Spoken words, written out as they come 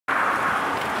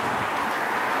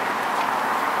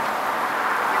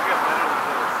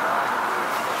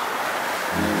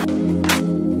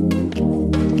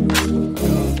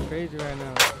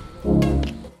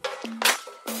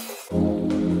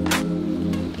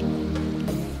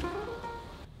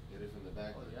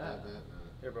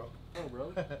Here, bro. Oh,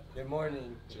 bro. Good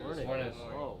morning. Good morning. Morning.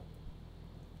 Whoa.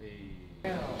 Hey.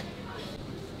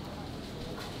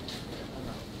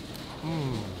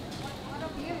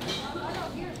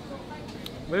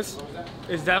 This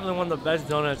is definitely one of the best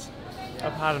donuts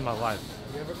I've had in my life.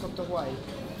 You ever come to Hawaii?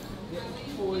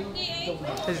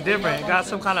 It's different. It got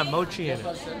some kind of mochi in it.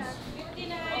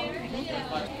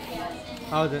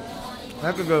 How was it?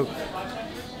 Go.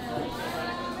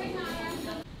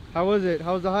 How was it?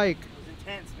 How was the hike? It was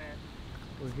intense, man.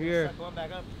 We're here. It's like going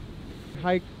back up.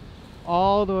 Hike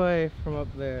all the way from up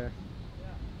there.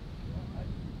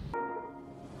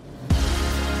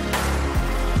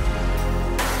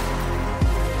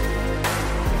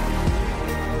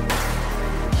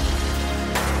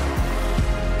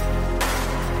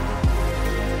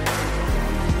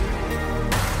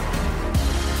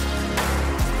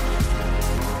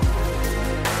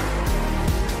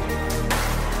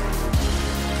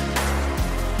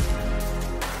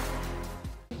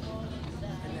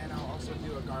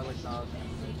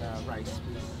 Rice,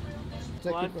 please.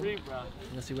 Fly free, bro.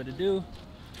 Let's see what to do.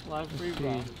 Fly free,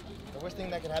 bro. The worst thing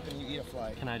that can happen, you eat a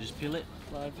fly. Can I just peel it?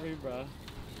 Fly free, bro.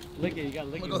 Lick it. You gotta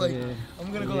lick it.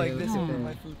 I'm gonna go like this and put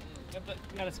my food. You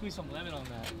gotta squeeze some lemon on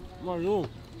that.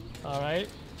 All right.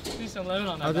 Squeeze some lemon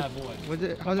on that bad boy.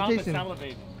 How's it tasting?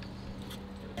 Salivating.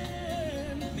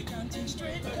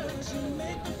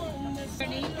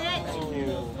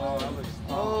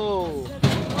 Oh.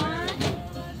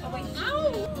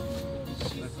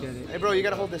 Let's get it. Hey, bro, you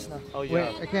gotta hold this now. Oh, yeah.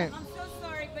 Wait, I can't. I'm so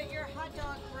sorry, but your hot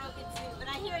dog broke it too. But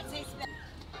I hear it tastes better.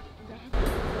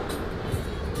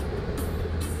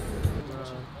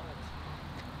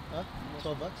 Huh?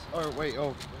 $12? Or wait,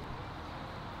 oh.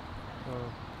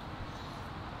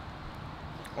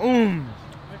 Let me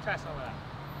try some of that.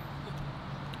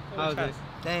 How's it?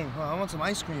 Dang, I want some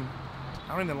ice cream.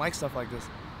 I don't even like stuff like this.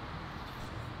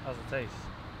 How's it taste?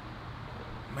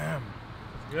 Man.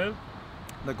 It's good?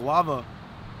 The guava.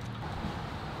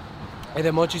 Hey,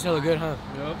 the mochi's hella good, huh?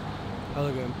 Yep.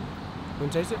 Hella good.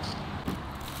 Wanna taste it?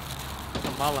 It's a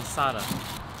Malasada.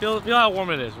 Feel how warm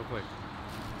it is real quick.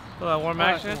 Feel that warm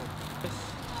action?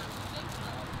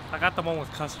 I got the one with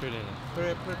custard in it. Put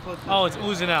it close to Oh, it's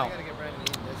oozing out. I gotta get Brandon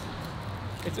eating this.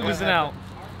 It's oozing out.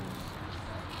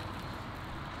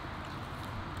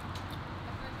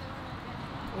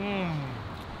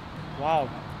 Wow.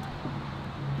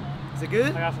 Is it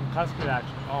good? I got some custard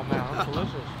action. Oh man, that's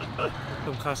delicious.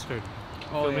 Some custard.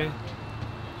 Oh, Feel yeah. me?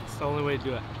 It's the only way to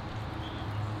do it.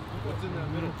 What's in the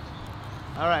middle?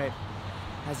 All right.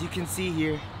 As you can see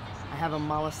here, I have a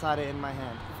malasada in my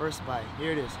hand. First bite.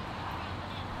 Here it is.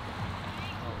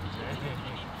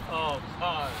 Oh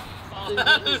god. Oh,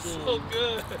 that is so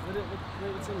good.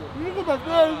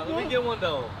 Let me get one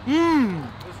though.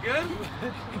 It's good?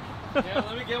 Yeah,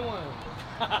 let me get one.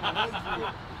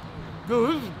 Dude,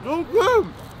 this is so good.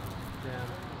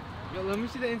 Damn. Yo, let me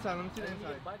see the inside. Let me see the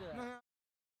inside.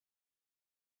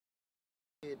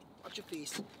 Watch your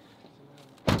face.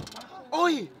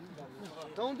 Oi!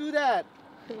 Don't do that.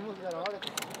 Almost got a heart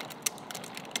attack.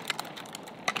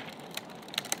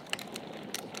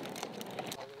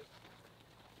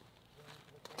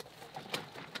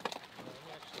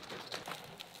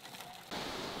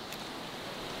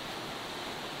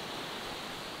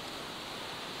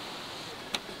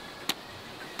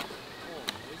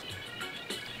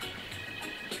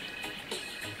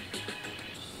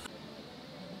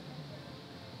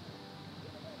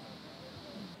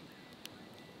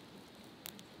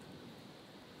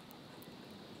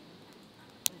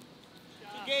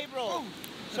 Gabriel,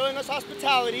 showing us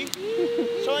hospitality,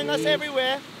 showing us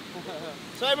everywhere.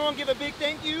 So everyone give a big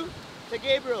thank you to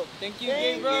Gabriel. Thank you,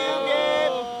 Gabriel.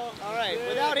 Gabe. All right,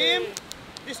 without him,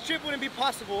 this trip wouldn't be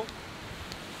possible.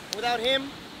 Without him,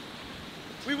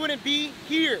 we wouldn't be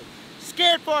here,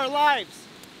 scared for our lives,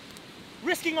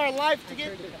 risking our life to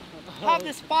have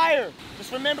this fire.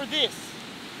 Just remember this,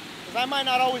 because I might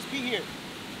not always be here.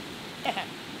 I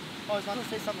was going to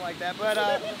say something like that, but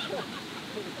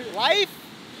life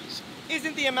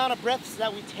isn't the amount of breaths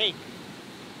that we take.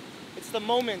 It's the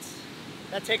moments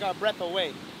that take our breath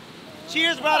away.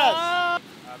 Cheers, brothers!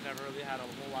 I've never really had a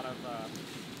whole lot of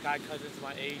guy cousins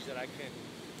my age that I can,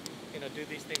 do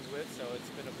these things with. So it's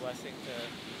been a blessing to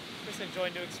just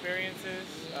enjoy new experiences,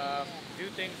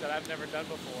 do things that I've never done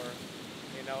before,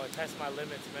 and test my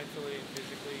limits mentally and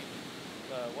physically.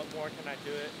 What more can I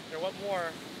do it? Or what more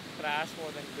could I ask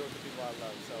for than to do it with the people I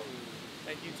love? So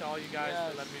thank you to all you guys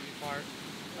for letting me be part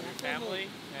of your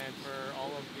family and for all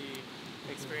of the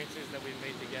experiences that we've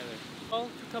made together.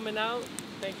 Well, for coming out.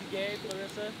 Thank you, Gabe,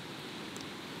 Larissa.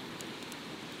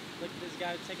 Look at this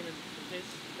guy taking a piss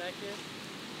back here.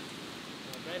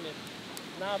 Brandon.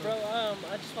 Nah, bro,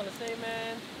 I just want to say,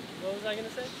 man, what was I going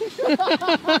to say?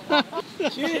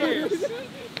 Cheers!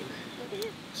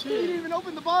 Cheers! You didn't even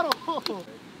open the bottle!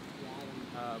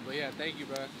 But yeah, thank you,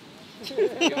 bro.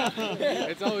 You know,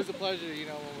 it's always a pleasure, you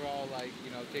know, when we're all like, you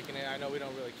know, kicking it. I know we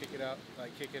don't really kick it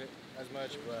as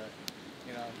much, but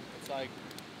you know, it's like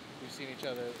we've seen each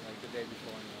other like the day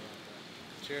before. And all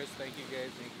that. Cheers, thank you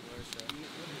guys, thank you, Marissa.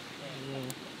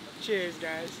 Cheers,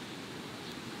 guys.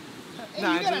 Hey,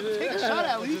 you gotta take a shot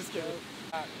at least. Oh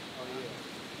yeah.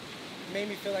 Made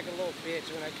me feel like a little bitch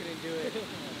when I couldn't do it,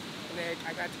 and then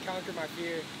I got to conquer my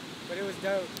fear, but it was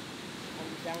dope.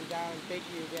 I'm down. Thank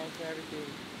you again for everything.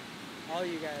 All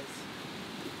you guys.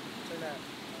 Turn up.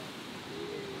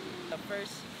 The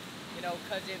first, you know,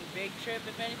 cousin big trip,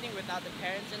 if anything, without the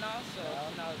parents and all. So,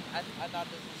 you know, I thought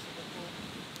this was super cool.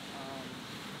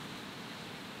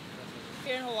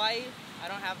 Here in Hawaii, I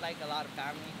don't have like a lot of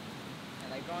family,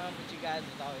 and like growing up with you guys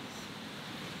was always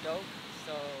dope.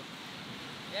 So,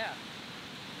 yeah,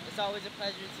 it's always a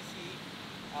pleasure to see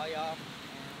all y'all.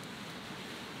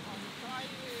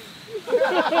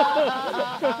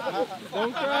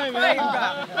 Don't cry, man.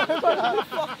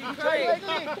 Fucking great.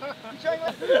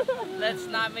 Let's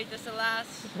not make this the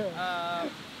last.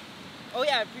 Oh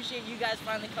yeah, I appreciate you guys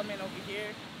finally coming over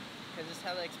here, because it's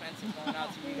hella expensive going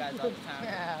out to you guys all the time.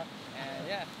 Yeah. And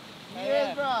yeah.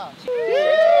 Cheers, bro.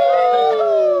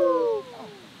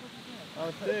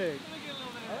 Oh, sick.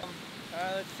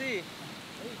 Let's see.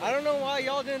 I don't know why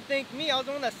y'all didn't thank me. I was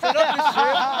the one that set up this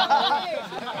shit.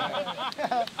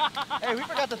 Hey, we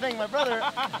forgot to thank my brother.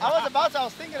 I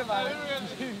was thinking about it.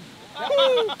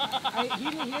 He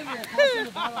didn't hear me. I passed him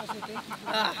the bottle. I said thank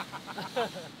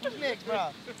you. Who's next,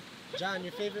 bro? John,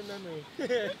 your favorite memory.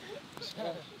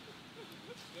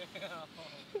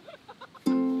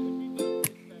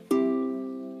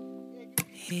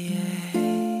 Yeah.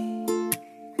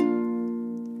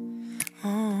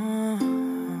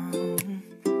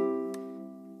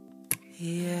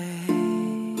 Yeah.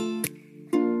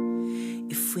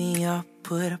 If we all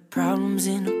put our problems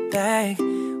in a bag,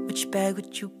 which bag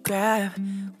would you grab?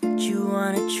 Would you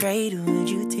wanna trade, or would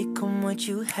you take on what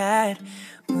you had?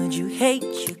 Would you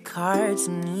hate your cards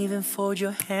and even fold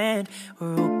your hand,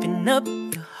 or open up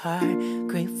your heart,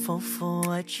 grateful for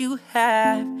what you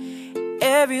have?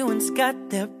 Everyone's got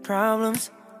their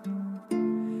problems.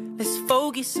 Let's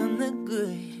focus on the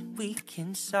good, we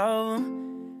can solve them.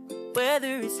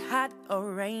 Whether it's hot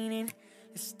or raining,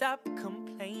 let's stop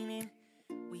complaining.